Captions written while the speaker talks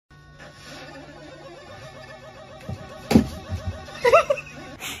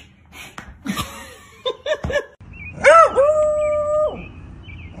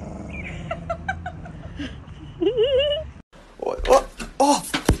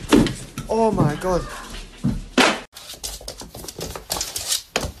Oh my god.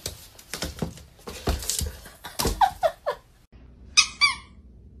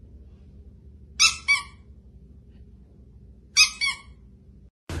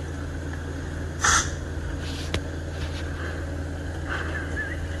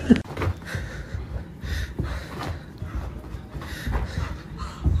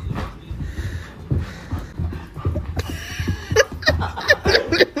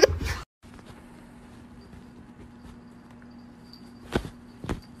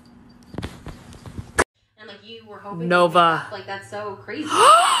 Nova. Like, that's so crazy.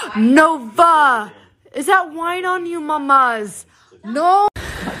 Nova! Is that wine on you, mamas? No!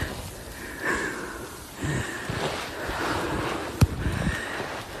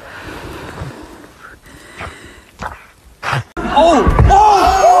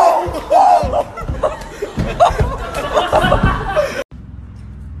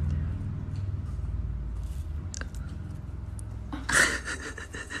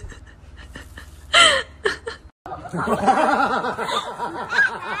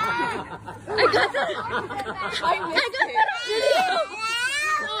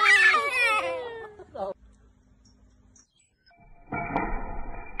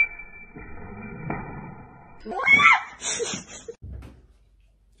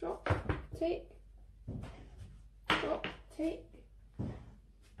 Drop, take, drop, take,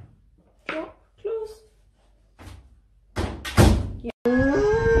 drop, close.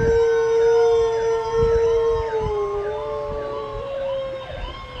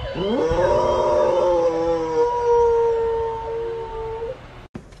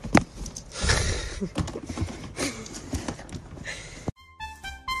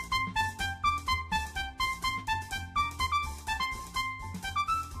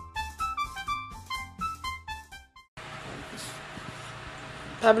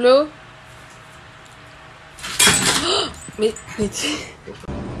 Pablo? mais tu...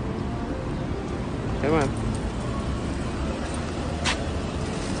 Come on.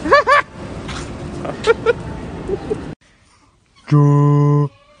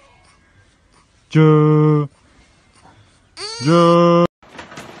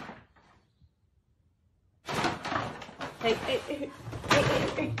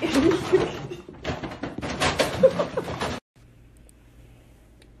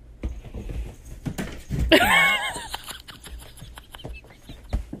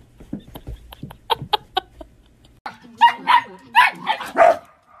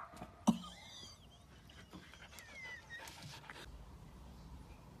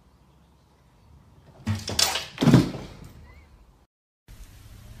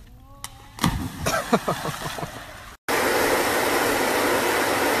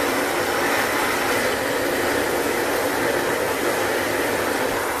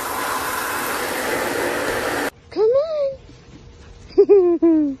 Come on.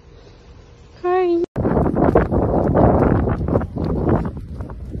 Hi.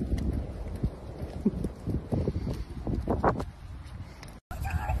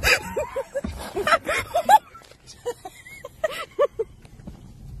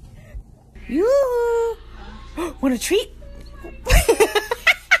 You want a treat?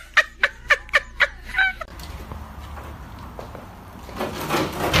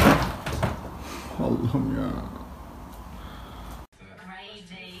 Allah'ım ya.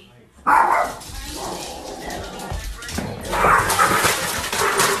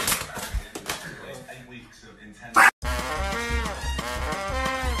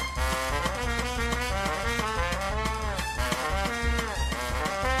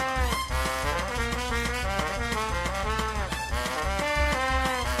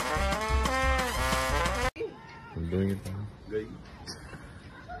 I'm doing it now. Great.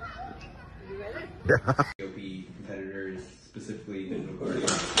 You ready? Yeah. Competitors, specifically digital cardio.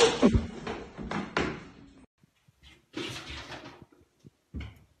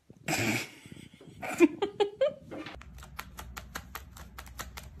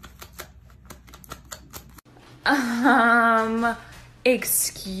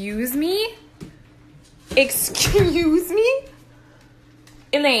 Excuse me? Excuse me?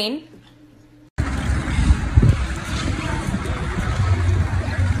 Elaine?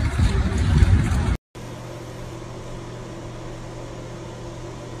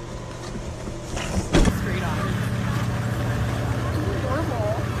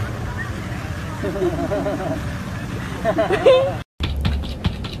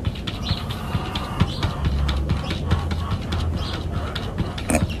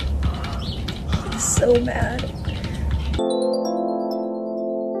 So mad.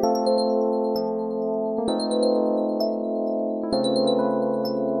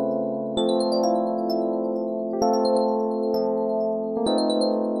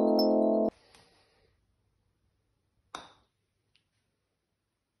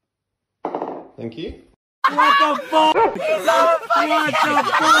 Pinky. What the fuck? What the fuck?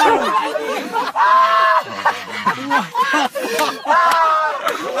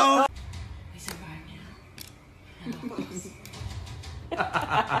 We survived now.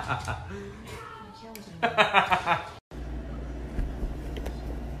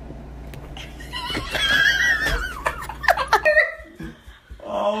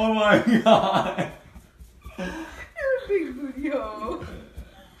 Oh my god. You're a big booty hoe.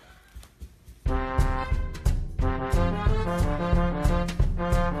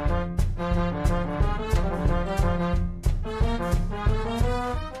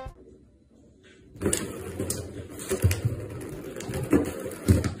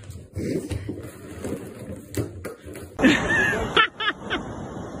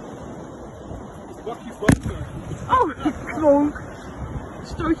 Oh, klonk.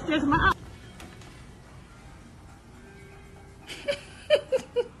 Stoot je tegen me aan.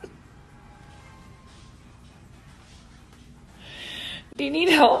 Do you need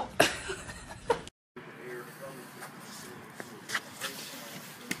help?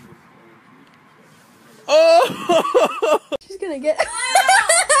 Oh! She's gonna get.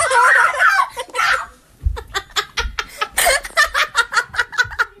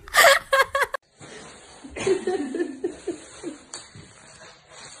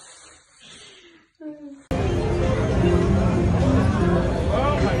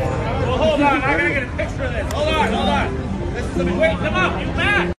 Hold on, I gotta get a picture of this. Hold on. This is wait, come up, you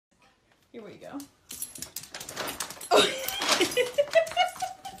back. Here we go.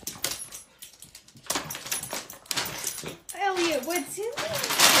 Elliot, what's in there?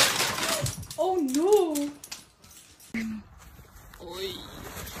 Oh no!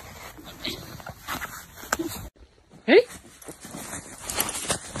 Ready?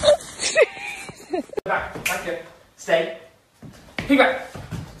 Back here. Stay. Pick back.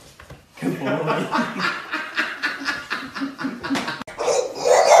 Good boy.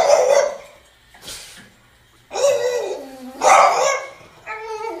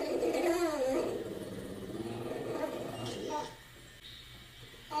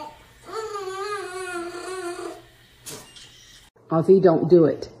 Ozzy, don't do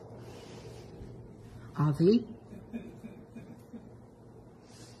it. Ozzy?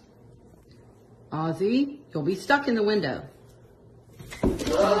 Ozzy, you'll be stuck in the window.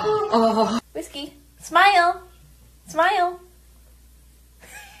 Oh. Whiskey, smile! Smile!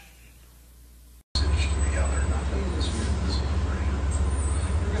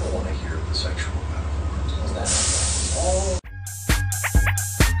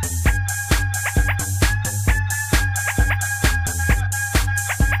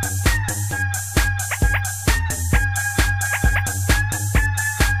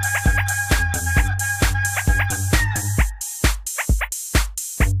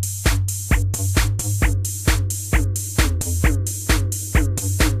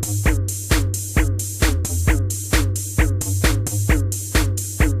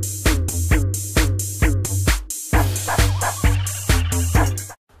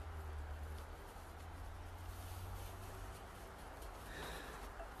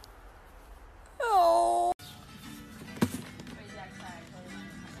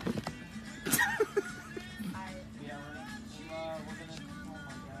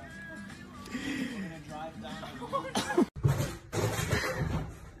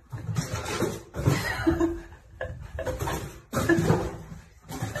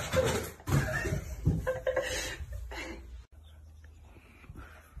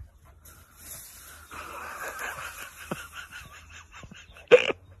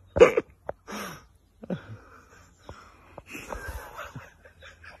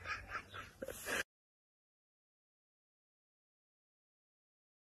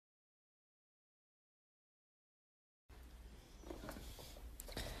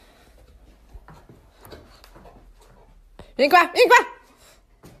 Vem cá, vem cá!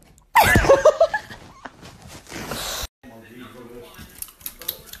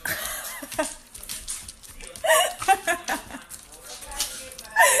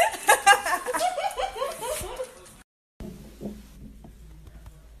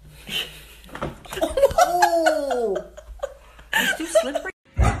 Oh! It's too slippery.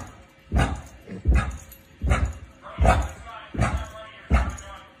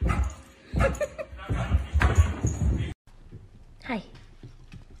 Hi.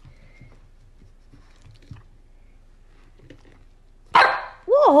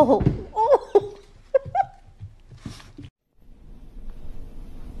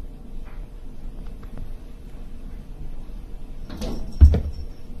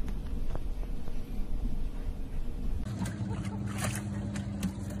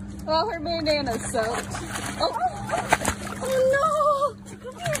 Oh, her bandana's soaked. Oh no!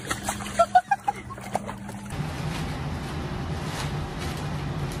 Come here.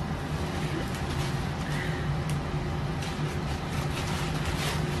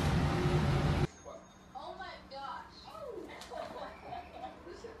 Oh my gosh.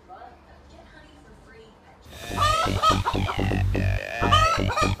 Get honey for free.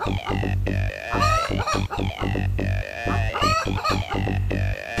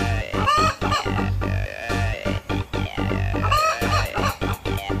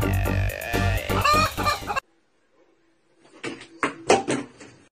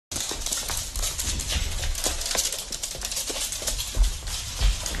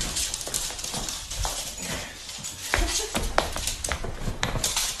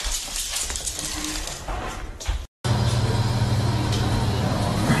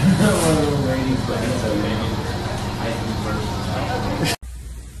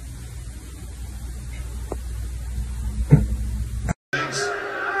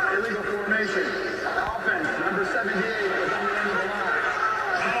 Illegal formation. Offense, number 78 was on the end of the line.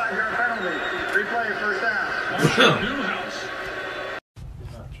 5-yard penalty. Replay, first down.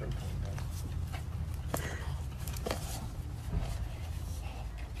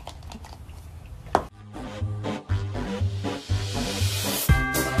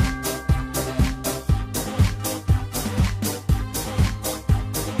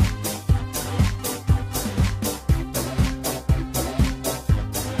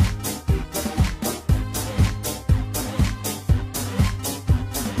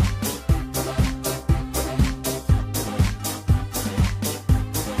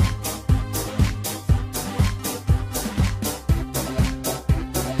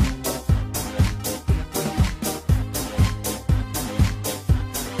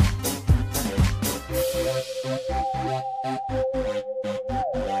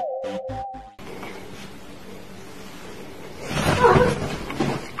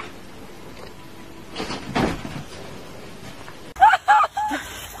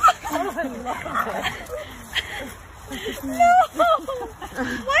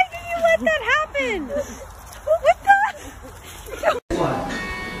 Why did you let that happen? What the?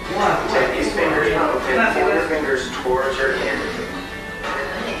 Take these fingers, point your fingers towards your hand.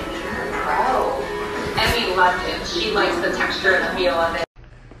 Emmy loved it. She likes the texture and the feel of it.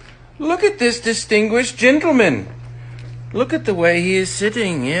 Look at this distinguished gentleman. Look at the way he is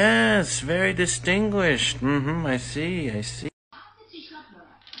sitting. Yes, very distinguished. I see, I see.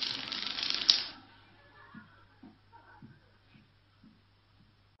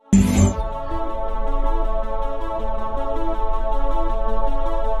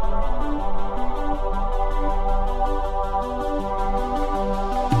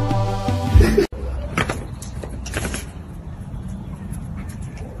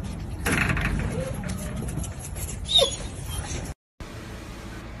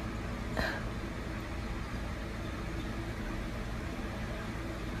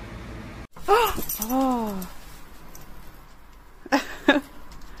 Oh.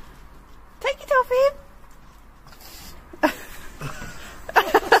 Take it off him.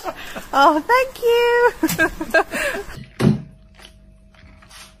 Oh, thank you.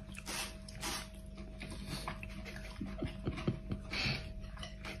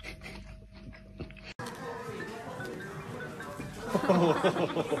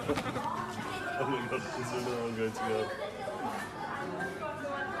 Oh my god, this is another one going to go.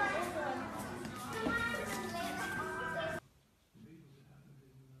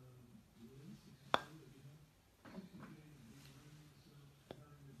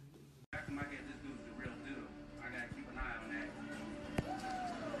 Back in my head, this dude's the real deal. I gotta keep an eye on that.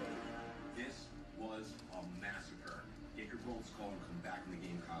 This was a massacre. Get your roll call and come back in the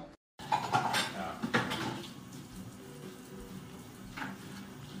game, Kyle.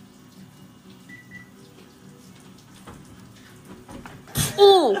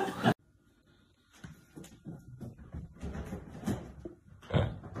 Ooh!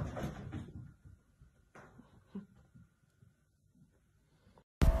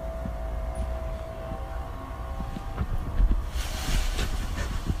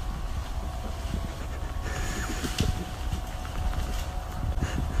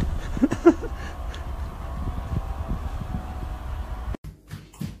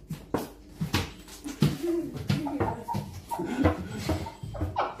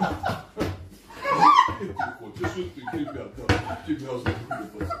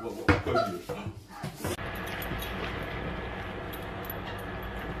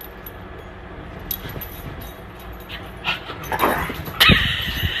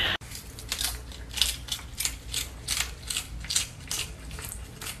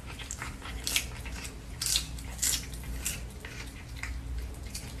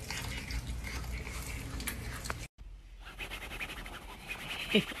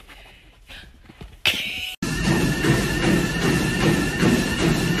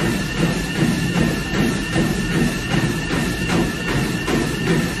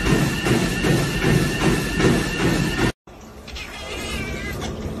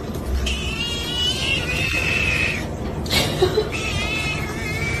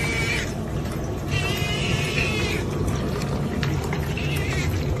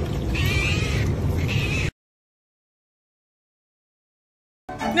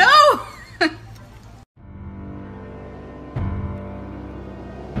 No!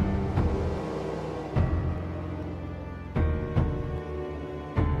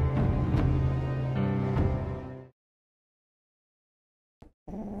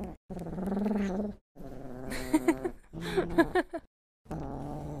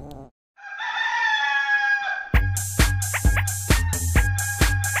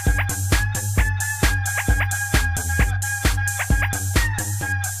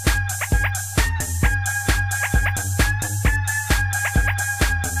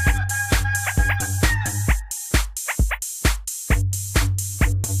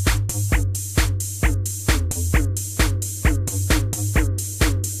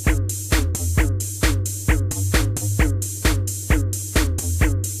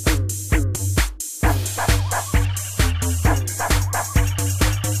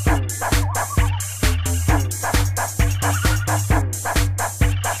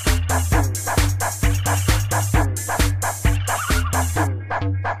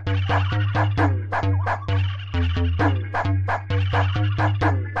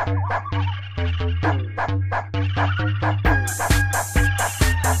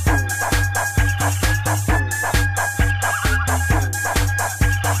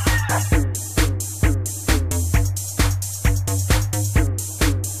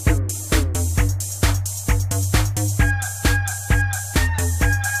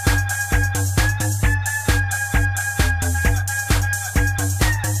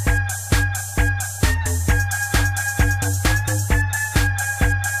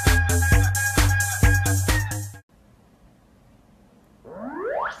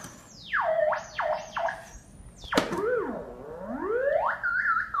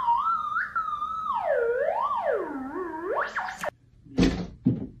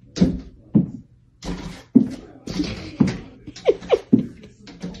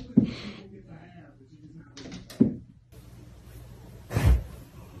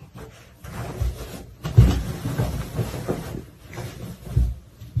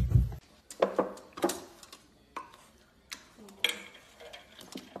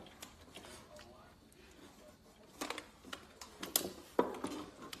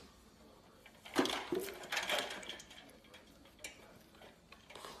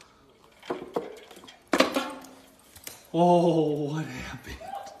 Oh, what happened?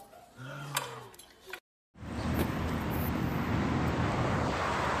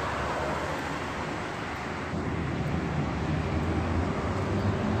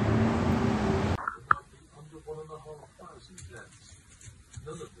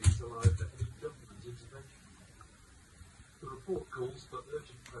 None of these allowed any government intervention. The report calls for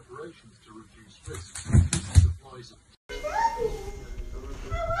urgent preparations to reduce risks and supplies of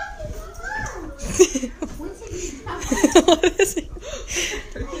What is it?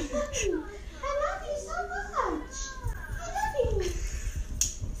 I love you so much. I love you.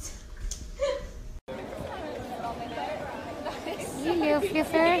 You little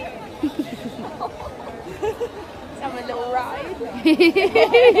fluffer. Have a little ride.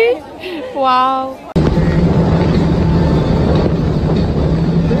 Wow.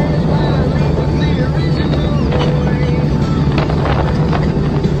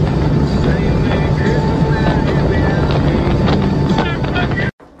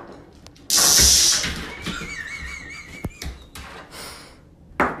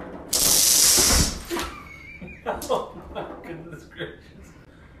 Oh my goodness gracious.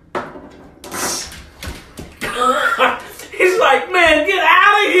 He's like, man, get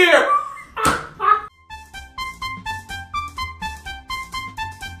out of here!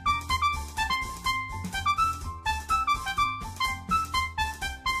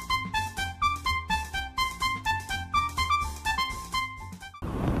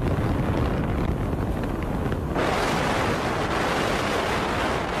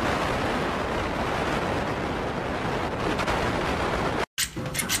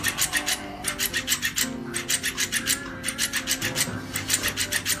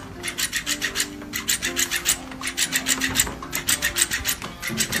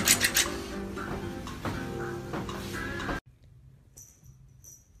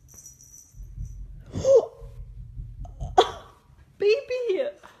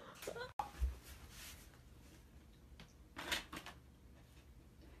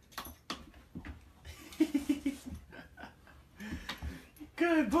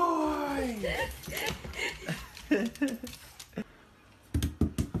 Good boy!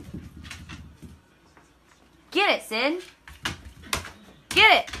 Get it, Sid.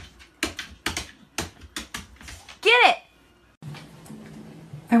 Get it. Get it.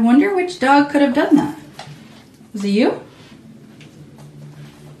 I wonder which dog could have done that. Was it you?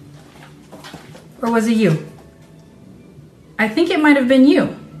 Or was it you? I think it might have been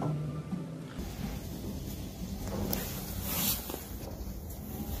you.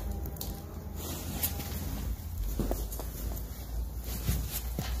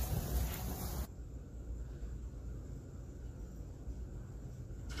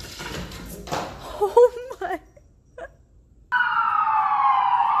 Oh my.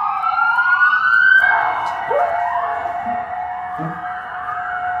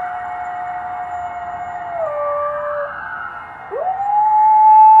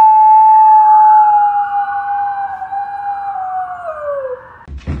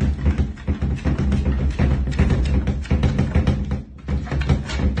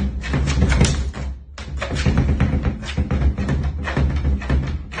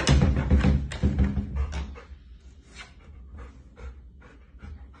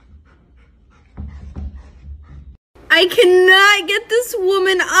 I cannot get this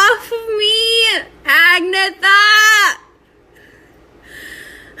woman off of me! Agnetha!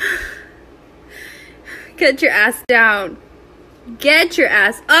 Get your ass down. Get your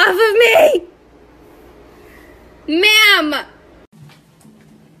ass off of me! Ma'am!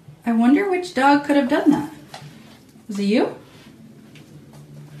 I wonder which dog could have done that. Was it you?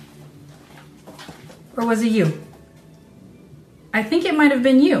 Or was it you? I think it might have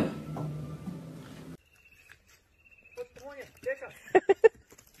been you.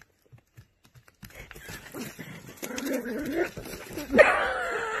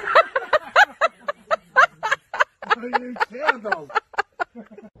 You candle.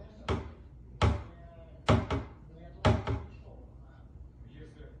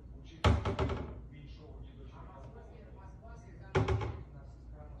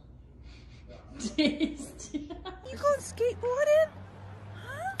 You going skateboarding?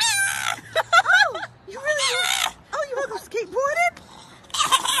 Huh? Oh, you really? Oh, you want to go skateboarding?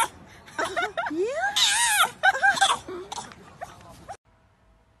 Yeah.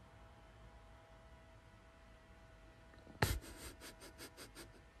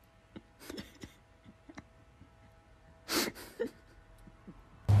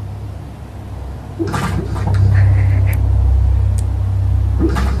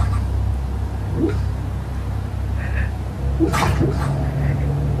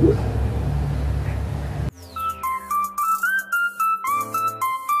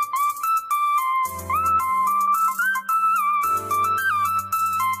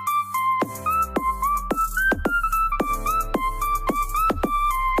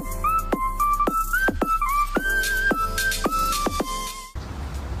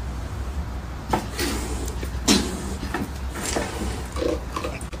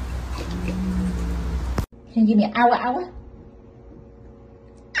 Can you give me an hour?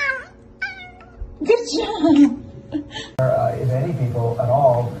 Good job. If any people at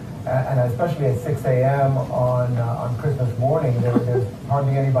all, and especially at 6 a.m. on Christmas morning, there's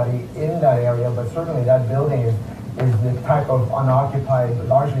hardly anybody in that area, but certainly that building is the type of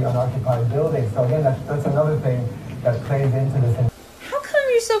largely unoccupied building. So again, that's another thing that plays into this. How come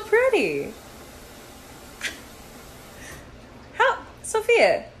you're so pretty?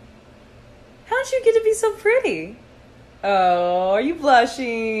 Sophia, how'd you get to be so pretty? Oh, are you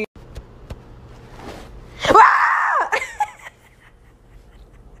blushing?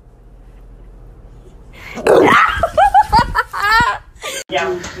 Yeah,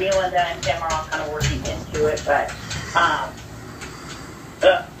 me, Linda, and Tim are all kind of working into it, but, all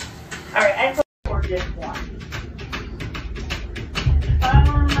right, I put for this one.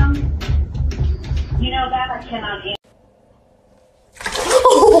 You know that I cannot answer.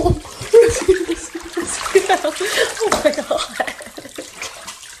 Oh my god.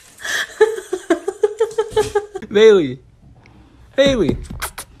 Bailey. Bailey.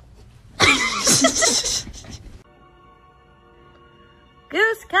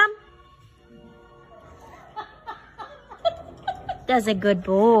 Goose, come. That's a good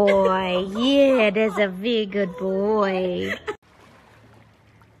boy. Yeah, that's a very good boy.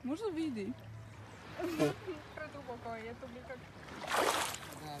 Можно видеть?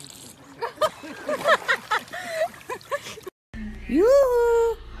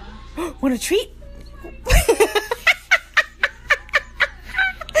 Yoo-hoo! Want a treat?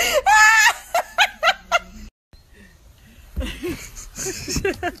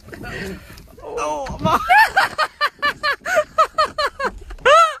 Oh, my.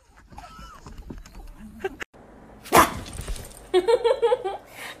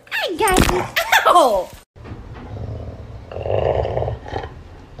 I got you. Ow!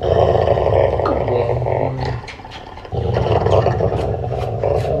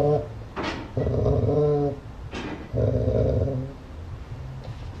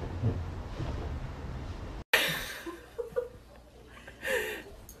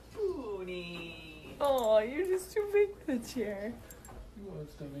 Oh, you're just too big for the chair.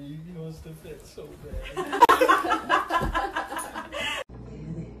 He wants to fit so bad.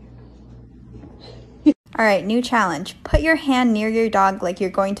 Alright, new challenge. Put your hand near your dog like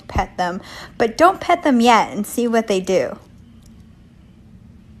you're going to pet them, but don't pet them yet and see what they do.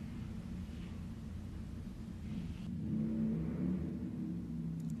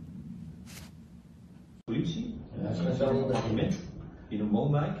 Politie, hetzelfde argument in een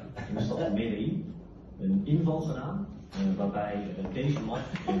woonwijk in de stad Medellin, een inval gedaan waarbij deze man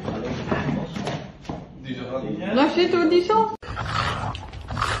alleen was. Daar zit door diesel.